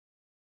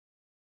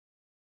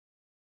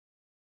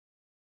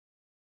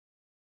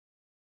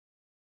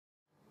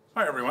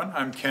Hi everyone,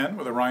 I'm Ken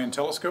with Orion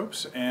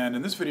Telescopes, and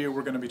in this video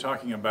we're going to be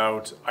talking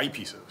about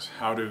eyepieces,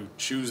 how to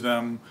choose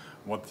them,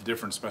 what the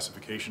different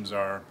specifications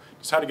are,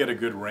 just how to get a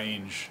good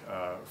range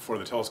for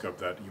the telescope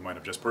that you might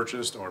have just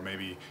purchased, or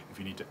maybe if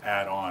you need to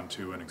add on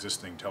to an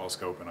existing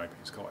telescope and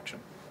eyepiece collection.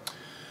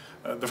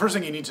 The first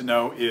thing you need to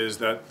know is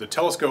that the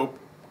telescope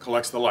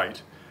collects the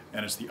light,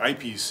 and it's the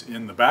eyepiece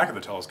in the back of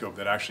the telescope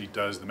that actually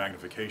does the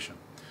magnification.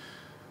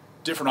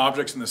 Different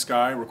objects in the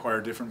sky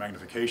require different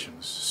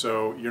magnifications,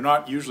 so you're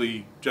not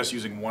usually just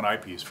using one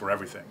eyepiece for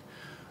everything.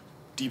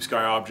 Deep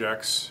sky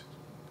objects,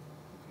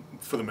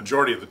 for the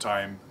majority of the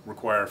time,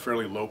 require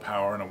fairly low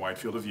power and a wide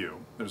field of view.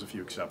 There's a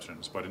few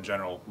exceptions, but in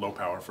general, low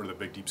power for the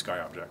big deep sky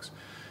objects.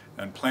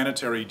 And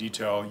planetary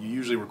detail, you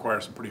usually require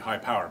some pretty high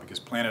power because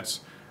planets,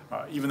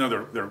 even though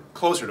they're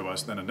closer to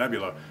us than a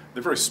nebula,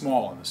 they're very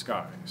small in the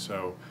sky.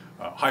 So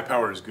high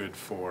power is good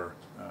for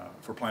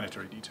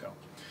planetary detail.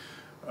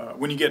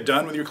 When you get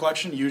done with your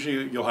collection,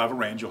 usually you'll have a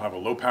range. You'll have a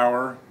low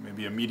power,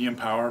 maybe a medium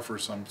power for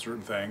some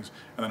certain things,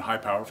 and then high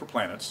power for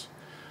planets.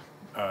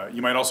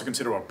 You might also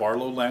consider a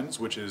Barlow lens,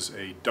 which is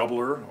a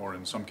doubler, or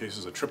in some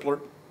cases a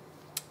tripler.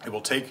 It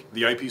will take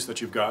the eyepiece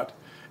that you've got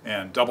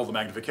and double the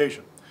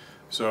magnification.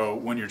 So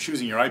when you're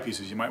choosing your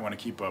eyepieces, you might want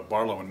to keep a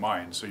Barlow in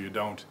mind so you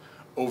don't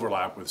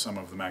overlap with some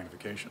of the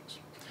magnifications.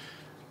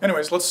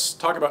 Anyways, let's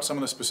talk about some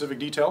of the specific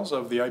details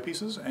of the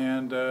eyepieces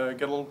and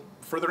get a little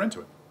further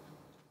into it.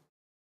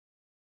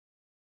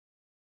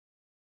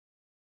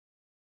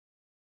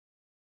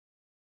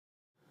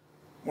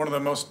 One of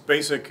the most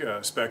basic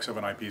specs of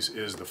an eyepiece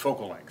is the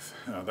focal length.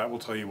 That will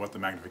tell you what the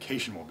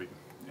magnification will be.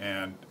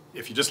 And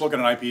if you just look at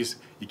an eyepiece,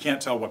 you can't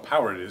tell what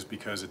power it is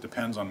because it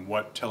depends on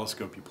what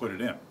telescope you put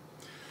it in.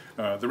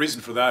 The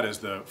reason for that is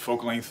the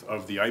focal length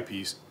of the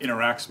eyepiece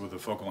interacts with the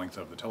focal length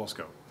of the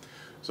telescope.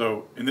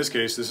 So in this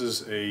case, this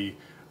is a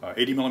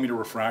 80mm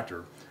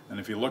refractor, and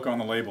if you look on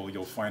the label,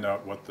 you'll find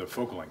out what the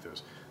focal length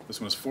is. This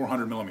one is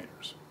 400mm.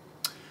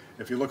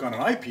 If you look on an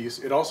eyepiece,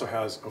 it also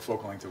has a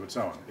focal length of its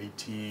own,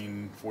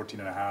 18,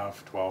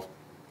 14.5, 12.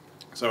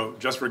 So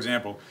just for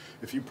example,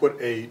 if you put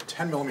a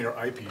 10mm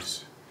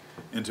eyepiece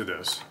into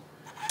this,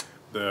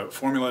 the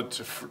formula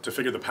to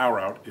figure the power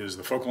out is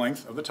the focal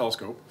length of the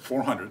telescope,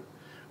 400,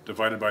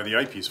 divided by the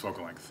eyepiece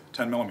focal length,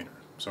 10mm.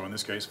 So in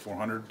this case,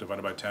 400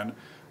 divided by 10,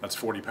 that's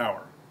 40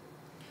 power.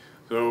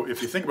 So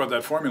if you think about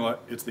that formula,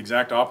 it's the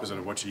exact opposite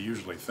of what you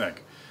usually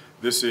think.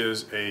 This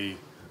is a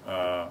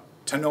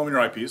 10mm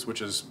eyepiece, which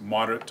is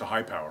moderate to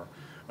high power.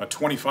 A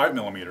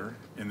 25mm,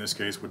 in this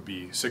case, would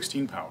be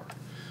 16 power.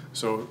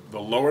 So the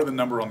lower the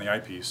number on the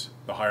eyepiece,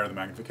 the higher the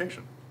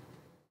magnification.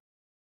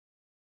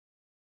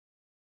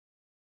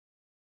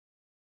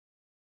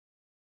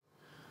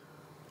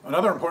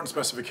 Another important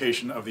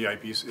specification of the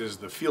eyepiece is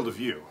the field of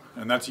view,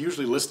 and that's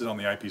usually listed on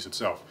the eyepiece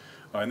itself.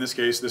 In this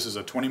case, this is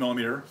a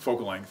 20mm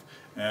focal length,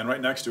 and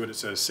right next to it, it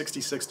says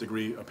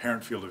 66°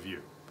 apparent field of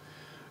view.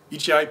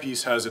 Each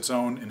eyepiece has its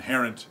own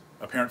inherent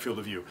apparent field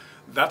of view.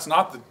 That's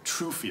not the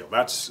true field.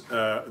 That's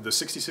the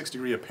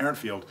 66° apparent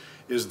field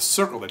is the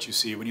circle that you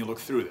see when you look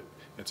through it.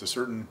 It's a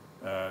certain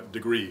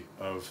degree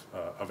of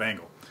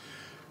angle.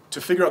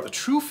 To figure out the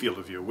true field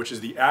of view, which is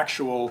the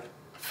actual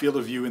field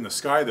of view in the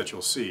sky that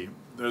you'll see,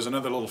 there's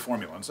another little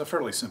formula. It's a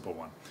fairly simple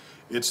one.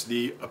 It's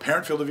the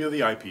apparent field of view of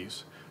the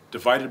eyepiece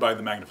divided by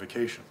the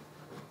magnification.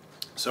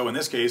 So in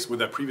this case, with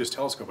that previous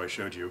telescope I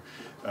showed you,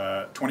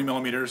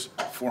 20mm,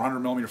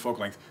 400mm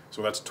focal length,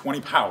 so that's 20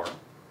 power.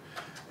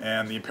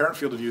 And the apparent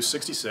field of view,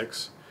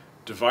 66,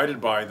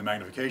 divided by the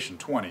magnification,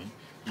 20,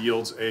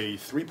 yields a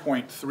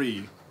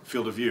 3.3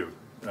 field of view,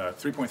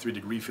 3.3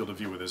 degree field of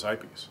view with this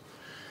eyepiece.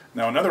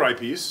 Now another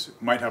eyepiece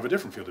might have a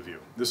different field of view.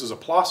 This is a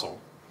Plossl.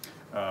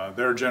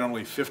 They're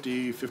generally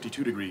 50,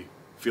 52 degree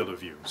field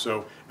of view.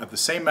 So at the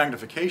same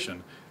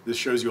magnification, this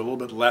shows you a little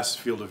bit less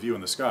field of view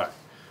in the sky.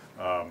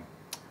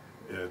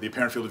 The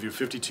apparent field of view,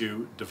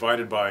 52,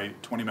 divided by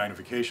 20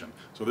 magnification.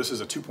 So this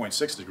is a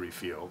 2.6 degree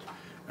field.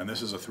 And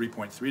this is a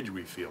 3.3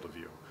 degree field of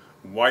view.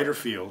 Wider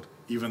field,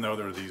 even though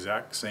they're the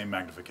exact same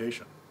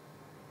magnification.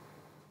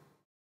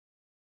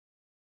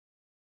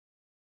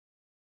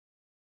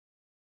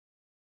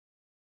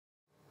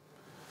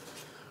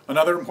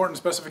 Another important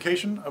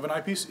specification of an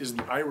eyepiece is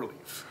the eye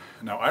relief.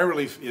 Now, eye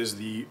relief is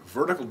the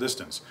vertical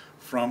distance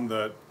from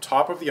the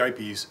top of the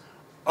eyepiece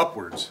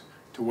upwards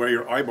to where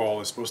your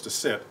eyeball is supposed to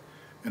sit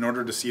in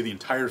order to see the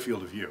entire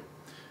field of view.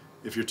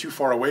 If you're too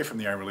far away from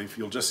the eye relief,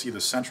 you'll just see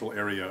the central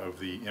area of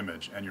the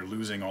image and you're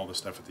losing all the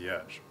stuff at the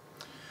edge.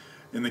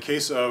 In the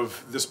case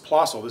of this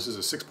Plossl, this is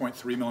a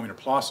 6.3mm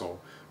Plossl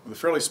with a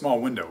fairly small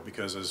window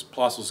because as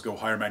Plossls go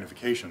higher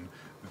magnification,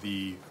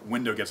 the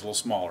window gets a little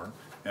smaller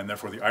and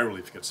therefore the eye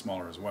relief gets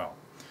smaller as well.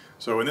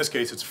 So in this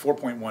case, it's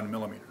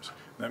 4.1mm.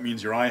 That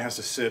means your eye has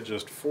to sit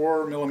just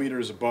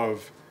 4mm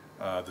above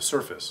the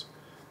surface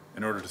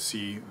in order to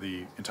see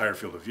the entire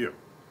field of view.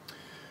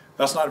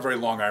 That's not a very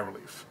long eye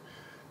relief.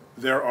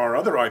 There are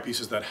other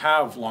eyepieces that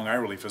have long eye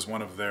relief as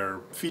one of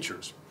their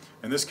features.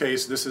 In this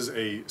case, this is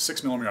a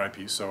 6mm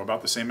eyepiece, so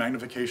about the same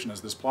magnification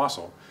as this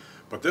Plossl,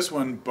 but this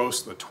one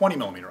boasts a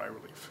 20mm eye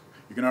relief.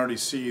 You can already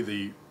see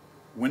the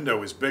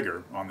window is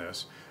bigger on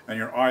this, and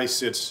your eye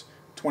sits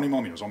 20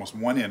 millimeters, almost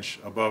 1 inch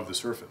above the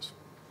surface.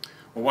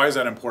 Well, why is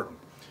that important?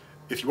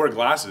 If you wear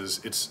glasses,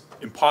 it's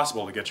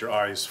impossible to get your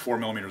eyes 4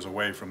 millimeters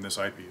away from this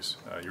eyepiece.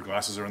 Your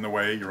glasses are in the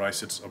way, your eye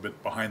sits a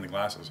bit behind the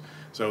glasses.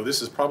 So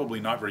this is probably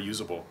not very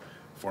usable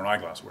for an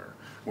eyeglass wearer.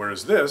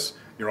 Whereas this,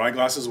 your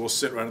eyeglasses will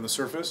sit right on the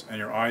surface and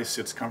your eye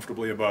sits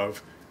comfortably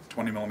above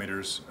 20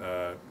 millimeters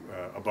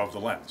above the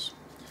lens.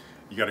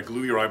 You got to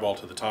glue your eyeball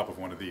to the top of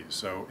one of these.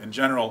 So in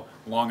general,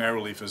 long eye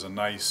relief is a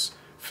nice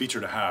feature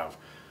to have.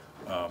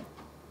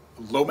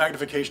 Low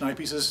magnification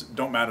eyepieces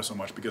don't matter so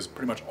much because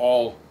pretty much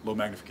all low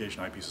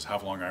magnification eyepieces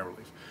have long eye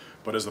relief.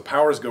 But as the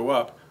powers go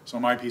up,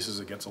 some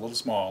eyepieces it gets a little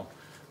small,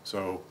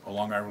 so a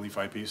long eye relief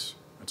eyepiece,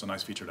 it's a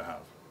nice feature to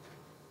have.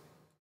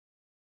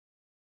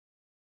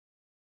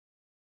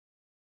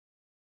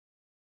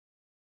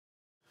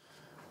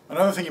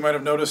 Another thing you might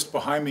have noticed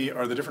behind me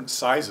are the different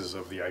sizes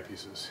of the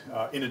eyepieces.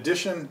 In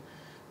addition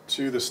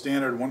to the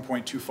standard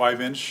 1.25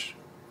 inch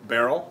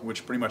barrel,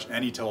 which pretty much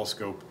any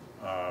telescope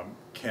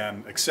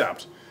can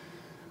accept,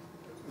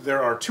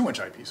 there are 2 inch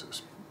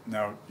eyepieces.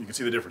 Now you can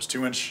see the difference,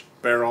 2 inch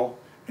barrel,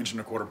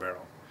 1.25 inch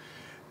barrel.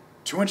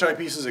 2 inch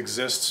eyepieces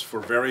exists for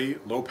very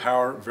low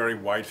power, very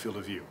wide field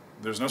of view.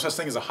 There's no such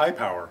thing as a high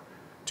power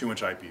 2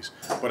 inch eyepiece,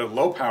 but at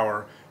low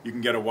power you can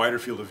get a wider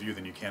field of view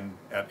than you can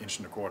at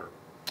 1.25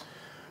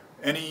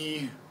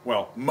 inch.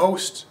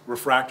 Most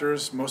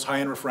refractors, most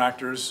high-end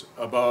refractors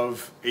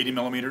above 80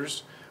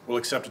 millimeters will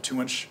accept a 2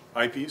 inch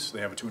eyepiece.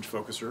 They have a 2 inch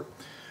focuser.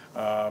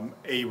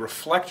 A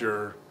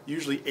reflector,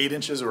 usually 8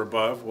 inches or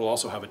above, will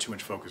also have a 2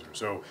 inch focuser.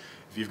 So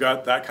if you've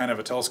got that kind of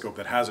a telescope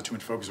that has a 2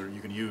 inch focuser, you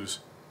can use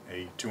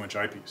a 2 inch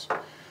eyepiece.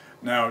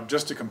 Now,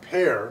 just to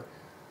compare,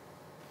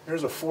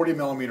 here's a 40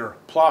 millimeter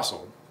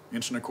Plössl,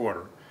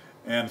 1.25 inch,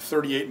 and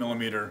 38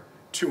 millimeter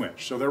 2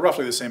 inch. So they're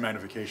roughly the same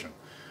magnification.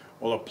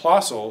 Well, a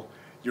Plössl,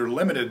 you're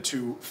limited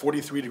to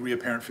 43-degree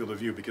apparent field of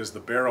view because the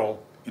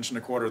barrel,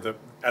 1.25 inch,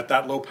 at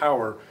that low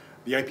power,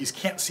 the eyepiece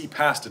can't see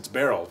past its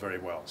barrel very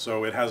well,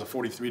 so it has a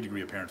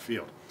 43-degree apparent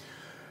field.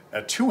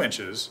 At 2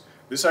 inches,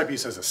 this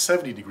eyepiece has a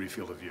 70-degree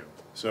field of view.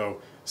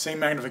 So same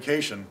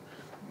magnification,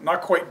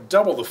 not quite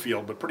double the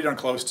field, but pretty darn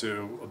close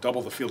to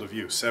double the field of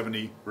view,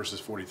 70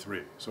 versus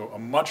 43. So a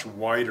much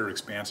wider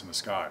expanse in the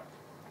sky.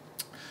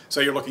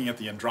 Say you're looking at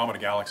the Andromeda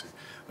Galaxy.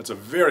 That's a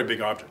very big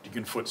object. You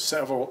can fit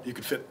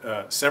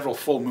several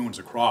full moons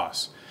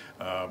across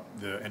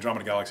the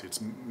Andromeda Galaxy. It's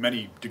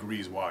many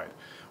degrees wide.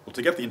 Well,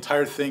 to get the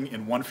entire thing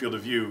in one field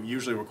of view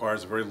usually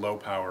requires a very low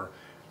power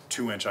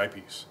 2 inch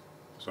eyepiece.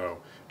 So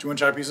 2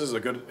 inch eyepiece is a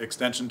good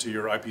extension to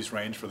your eyepiece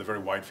range for the very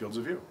wide fields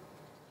of view.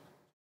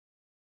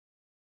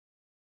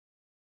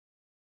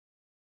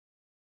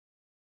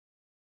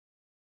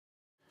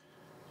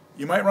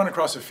 You might run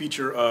across a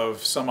feature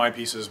of some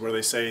eyepieces where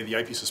they say the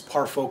eyepiece is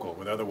parfocal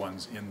with other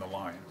ones in the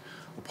line.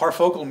 Well,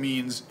 parfocal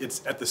means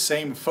it's at the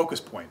same focus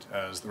point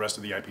as the rest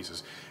of the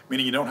eyepieces,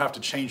 meaning you don't have to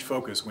change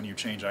focus when you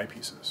change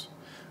eyepieces.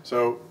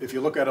 So if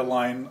you look at a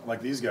line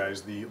like these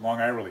guys, the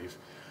long eye relief,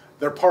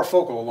 they're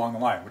parfocal along the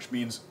line, which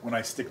means when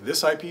I stick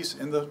this eyepiece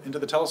into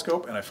the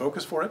telescope and I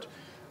focus for it,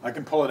 I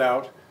can pull it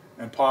out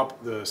and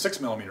pop the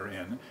 6 millimeter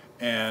in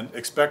and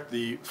expect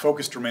the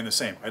focus to remain the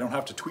same. I don't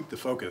have to tweak the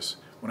focus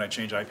when I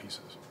change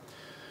eyepieces.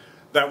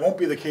 That won't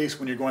be the case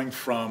when you're going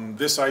from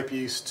this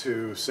eyepiece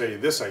to, say,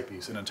 this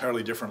eyepiece, an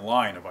entirely different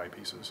line of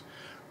eyepieces.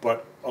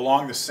 But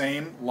along the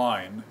same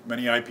line,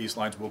 many eyepiece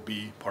lines will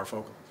be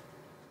parfocal.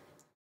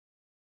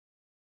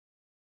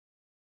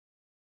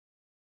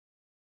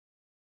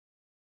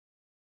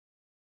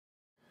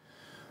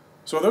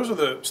 So those are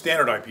the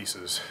standard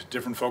eyepieces,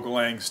 different focal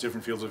lengths,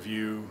 different fields of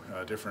view,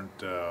 different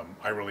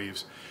eye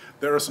reliefs.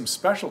 There are some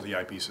specialty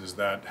eyepieces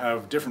that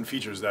have different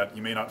features that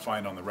you may not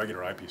find on the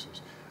regular eyepieces.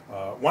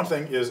 One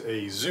thing is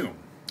a zoom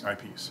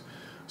eyepiece.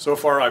 So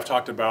far I've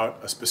talked about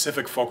a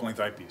specific focal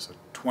length eyepiece, a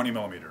 20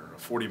 millimeter, a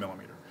 40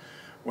 millimeter.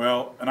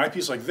 Well, an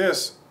eyepiece like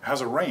this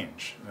has a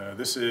range.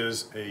 This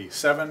is a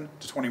 7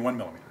 to 21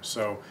 millimeters.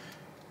 So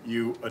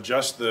you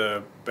adjust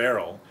the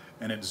barrel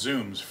and it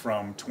zooms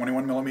from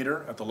 21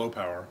 millimeter at the low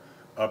power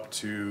up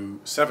to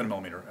 7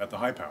 millimeter at the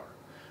high power.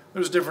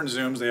 There's different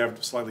zooms, they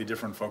have slightly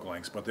different focal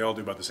lengths, but they all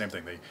do about the same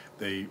thing.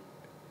 They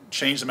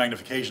change the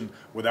magnification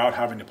without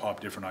having to pop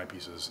different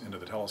eyepieces into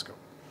the telescope.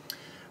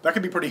 That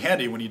can be pretty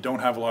handy when you don't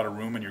have a lot of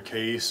room in your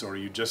case or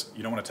you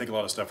don't want to take a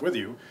lot of stuff with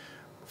you.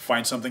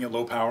 Find something at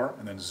low power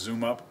and then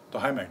zoom up to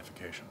high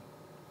magnification.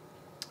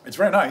 It's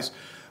very nice.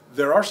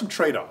 There are some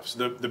trade-offs.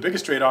 The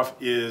biggest trade-off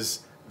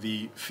is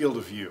the field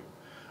of view.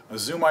 A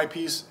zoom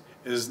eyepiece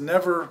is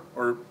never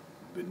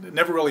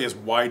really as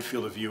wide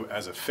field of view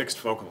as a fixed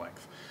focal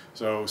length.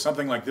 So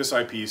something like this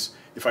eyepiece,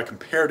 if I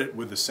compared it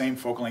with the same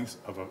focal length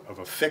of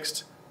a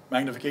fixed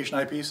magnification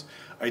eyepiece,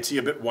 I'd see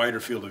a bit wider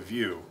field of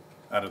view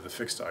out of the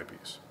fixed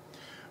eyepiece.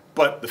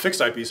 But the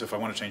fixed eyepiece, if I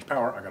want to change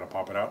power, I got to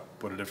pop it out,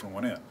 put a different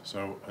one in.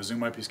 So a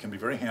zoom eyepiece can be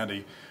very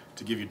handy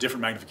to give you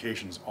different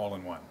magnifications all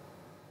in one.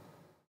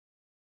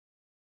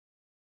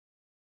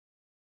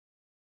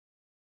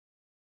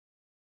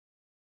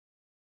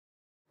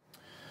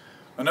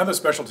 Another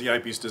specialty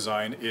eyepiece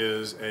design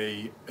is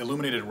a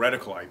illuminated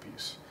reticle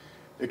eyepiece.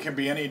 It can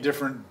be any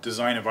different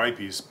design of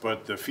eyepiece,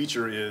 but the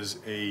feature is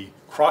a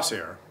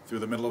crosshair through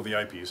the middle of the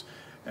eyepiece,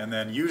 and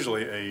then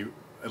usually a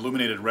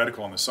illuminated reticle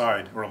on the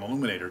side, or an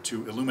illuminator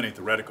to illuminate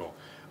the reticle,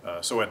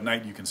 so at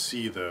night you can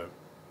see the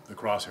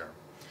crosshair.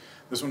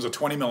 This one's a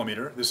 20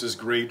 millimeter. This is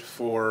great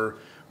for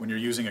when you're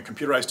using a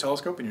computerized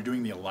telescope and you're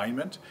doing the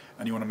alignment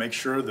and you want to make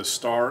sure the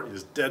star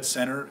is dead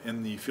center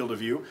in the field of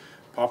view.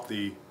 Pop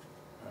the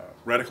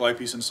reticle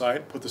eyepiece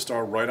inside, put the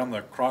star right on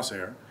the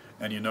crosshair,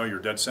 and you know you're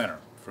dead center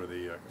for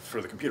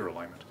the computer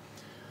alignment.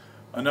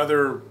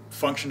 Another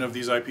function of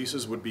these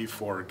eyepieces would be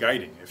for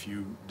guiding. If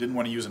you didn't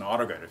want to use an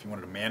auto guide, if you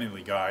wanted to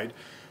manually guide,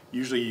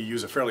 usually you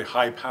use a fairly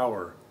high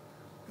power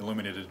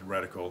illuminated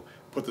reticle,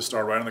 put the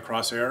star right on the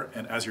crosshair,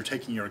 and as you're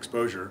taking your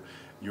exposure,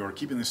 you're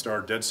keeping the star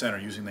dead center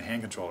using the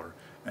hand controller,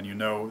 and you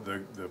know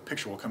the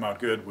picture will come out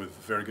good with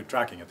very good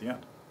tracking at the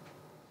end.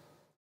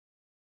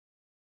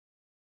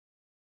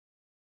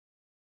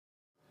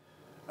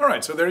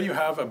 Alright, so there you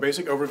have a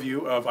basic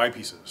overview of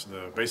eyepieces,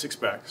 the basic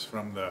specs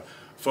from the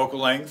focal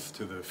length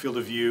to the field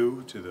of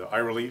view to the eye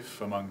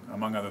relief,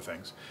 among other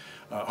things.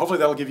 Hopefully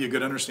that'll give you a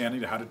good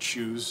understanding of how to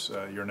choose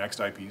your next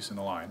eyepiece in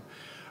the line.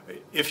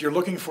 If you're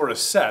looking for a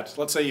set,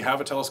 let's say you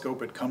have a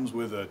telescope, it comes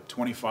with a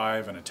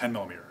 25 and a 10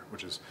 millimeter,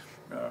 which is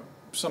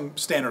some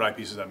standard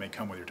eyepieces that may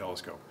come with your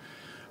telescope.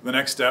 The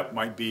next step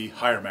might be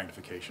higher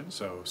magnification,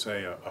 so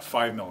say a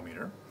 5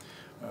 millimeter.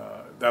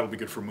 That'll be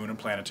good for moon and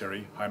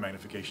planetary high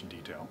magnification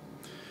detail.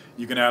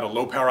 You can add a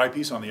low power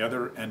eyepiece on the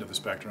other end of the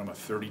spectrum, a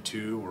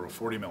 32 or a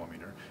 40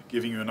 millimeter,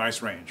 giving you a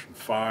nice range from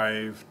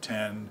 5,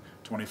 10,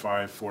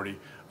 25, 40,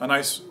 a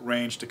nice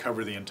range to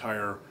cover the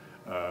entire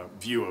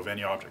view of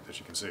any object that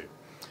you can see.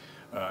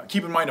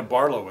 Keep in mind a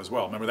Barlow as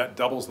well. Remember, that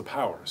doubles the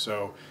power.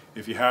 So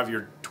if you have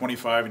your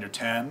 25 and your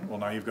 10, well,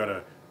 now you've got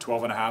a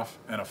 12.5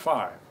 and a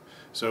 5.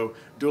 So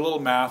do a little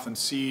math and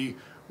see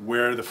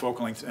where the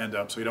focal lengths end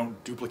up so you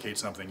don't duplicate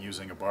something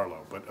using a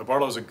Barlow. But a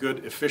Barlow is a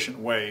good, efficient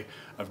way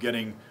of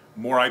getting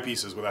more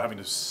eyepieces without having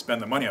to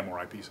spend the money on more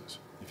eyepieces.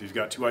 If you've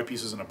got 2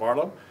 eyepieces in a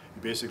Barlow,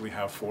 you basically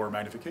have 4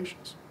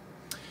 magnifications.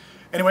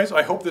 Anyways,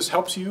 I hope this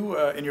helps you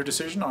in your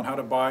decision on how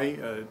to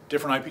buy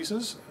different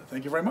eyepieces.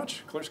 Thank you very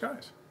much. Clear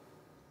skies.